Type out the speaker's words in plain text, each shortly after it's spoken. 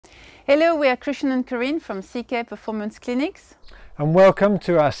Hello, we are Christian and Corinne from CK Performance Clinics. And welcome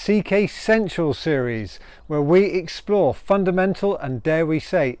to our CK Essential series, where we explore fundamental and, dare we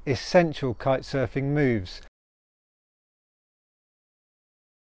say, essential kitesurfing moves.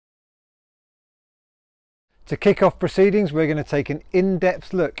 To kick off proceedings, we're going to take an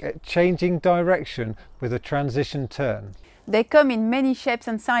in-depth look at changing direction with a transition turn. They come in many shapes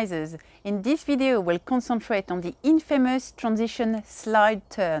and sizes. In this video, we'll concentrate on the infamous transition slide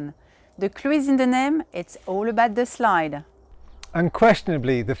turn. The clue is in the name, it's all about the slide.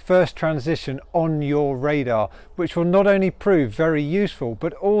 Unquestionably the first transition on your radar, which will not only prove very useful,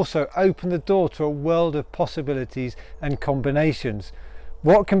 but also open the door to a world of possibilities and combinations.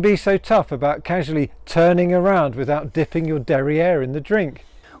 What can be so tough about casually turning around without dipping your derriere in the drink?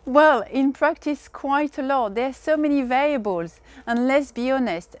 Well, in practice quite a lot. There are so many variables, and let's be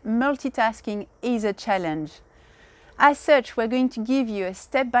honest, multitasking is a challenge. As such, we're going to give you a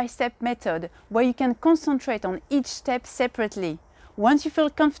step-by-step method where you can concentrate on each step separately. Once you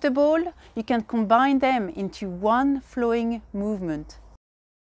feel comfortable, you can combine them into one flowing movement.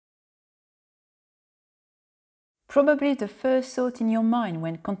 Probably the first thought in your mind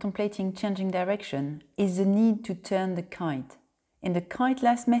when contemplating changing direction is the need to turn the kite. In the kite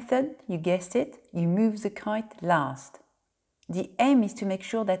last method, you guessed it, you move the kite last. The aim is to make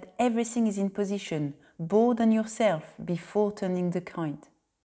sure that everything is in position, board and yourself, before turning the kite.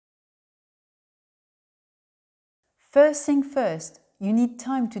 First thing first, you need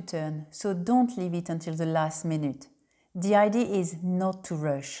time to turn, so don't leave it until the last minute. The idea is not to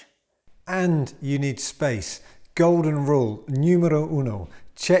rush. And you need space. Golden rule, numero uno,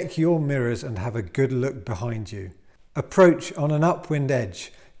 check your mirrors and have a good look behind you. Approach on an upwind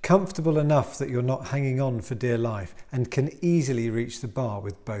edge, comfortable enough that you're not hanging on for dear life and can easily reach the bar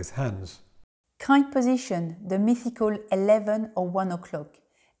with both hands. Kite position, the mythical 11 or 1 o'clock.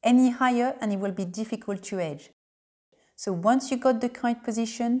 Any higher and it will be difficult to edge. So once you got the kite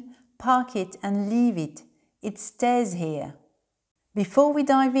position, park it and leave it. It stays here. Before we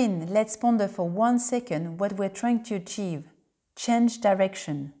dive in, let's ponder for 1 second what we're trying to achieve. Change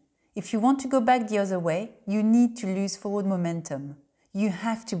direction. If you want to go back the other way, you need to lose forward momentum. You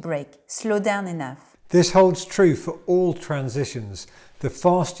have to brake, slow down enough. This holds true for all transitions. The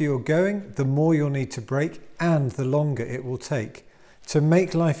faster you're going, the more you'll need to brake and the longer it will take. To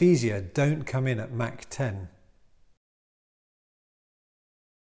make life easier, don't come in at Mach 10.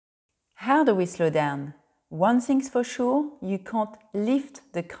 How do we slow down? One thing's for sure, you can't lift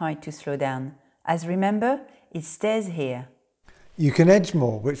the kite to slow down. As remember, it stays here. You can edge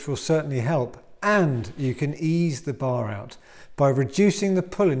more, which will certainly help, and you can ease the bar out. By reducing the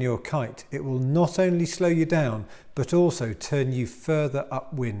pull in your kite, it will not only slow you down, but also turn you further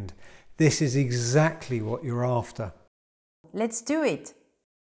upwind. This is exactly what you're after. Let's do it!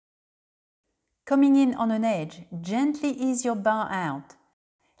 Coming in on an edge, gently ease your bar out.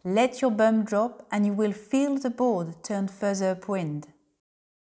 Let your bum drop and you will feel the board turn further upwind.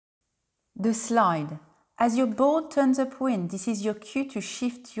 The slide. As your board turns upwind, this is your cue to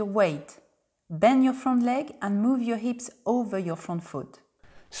shift your weight. Bend your front leg and move your hips over your front foot.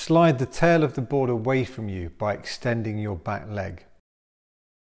 Slide the tail of the board away from you by extending your back leg.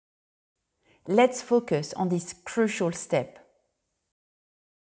 Let's focus on this crucial step.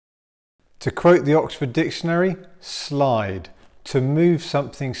 To quote the Oxford Dictionary, slide. To move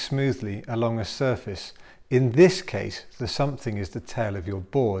something smoothly along a surface. In this case, the something is the tail of your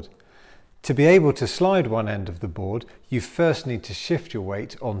board. To be able to slide one end of the board, you first need to shift your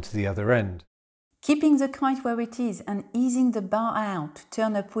weight onto the other end. Keeping the kite where it is and easing the bar out to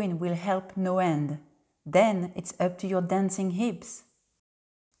turn upwind will help no end. Then it's up to your dancing hips.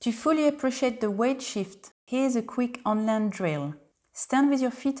 To fully appreciate the weight shift, here's a quick on-land drill. Stand with your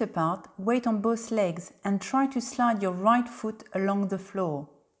feet apart, weight on both legs and try to slide your right foot along the floor.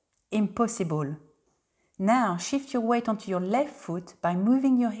 Impossible. Now shift your weight onto your left foot by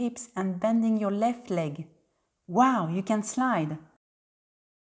moving your hips and bending your left leg. Wow, you can slide.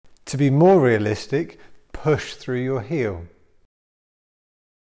 To be more realistic, push through your heel.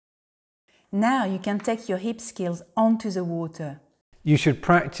 Now you can take your hip skills onto the water. You should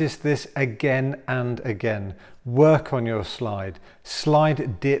practice this again and again. Work on your slide.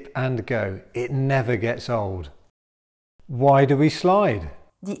 Slide, dip and go. It never gets old. Why do we slide?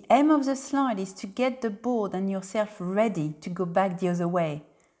 The aim of the slide is to get the board and yourself ready to go back the other way.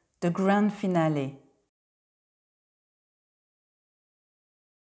 The grand finale.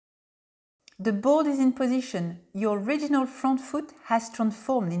 The board is in position. Your original front foot has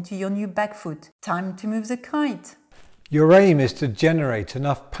transformed into your new back foot. Time to move the kite. Your aim is to generate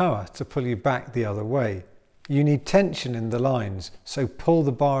enough power to pull you back the other way. You need tension in the lines, so pull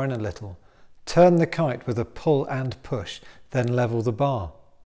the bar in a little. Turn the kite with a pull and push, then level the bar.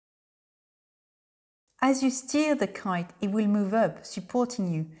 As you steer the kite, it will move up,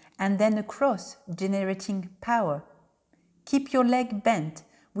 supporting you, and then across, generating power. Keep your leg bent,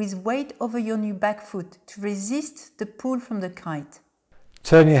 with weight over your new back foot to resist the pull from the kite.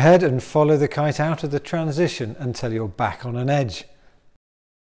 Turn your head and follow the kite out of the transition until you're back on an edge.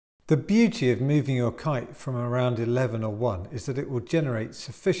 The beauty of moving your kite from around 11 or 1 is that it will generate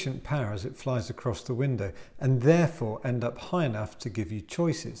sufficient power as it flies across the window and therefore end up high enough to give you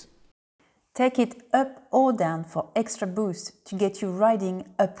choices. Take it up or down for extra boost to get you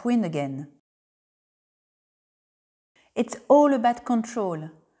riding upwind again. It's all about control.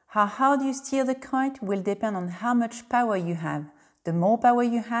 How hard you steer the kite will depend on how much power you have. The more power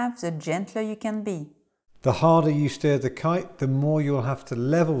you have, the gentler you can be. The harder you steer the kite, the more you'll have to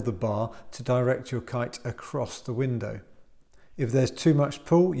level the bar to direct your kite across the window. If there's too much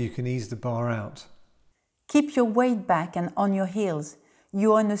pull, you can ease the bar out. Keep your weight back and on your heels.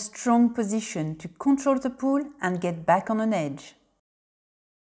 You are in a strong position to control the pull and get back on an edge.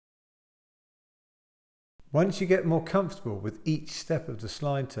 Once you get more comfortable with each step of the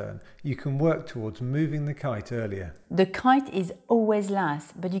slide turn, you can work towards moving the kite earlier. The kite is always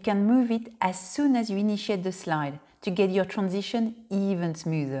last, but you can move it as soon as you initiate the slide to get your transition even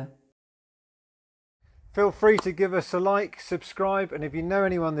smoother. Feel free to give us a like, subscribe, and if you know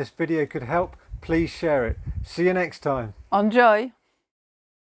anyone this video could help, please share it. See you next time. Enjoy!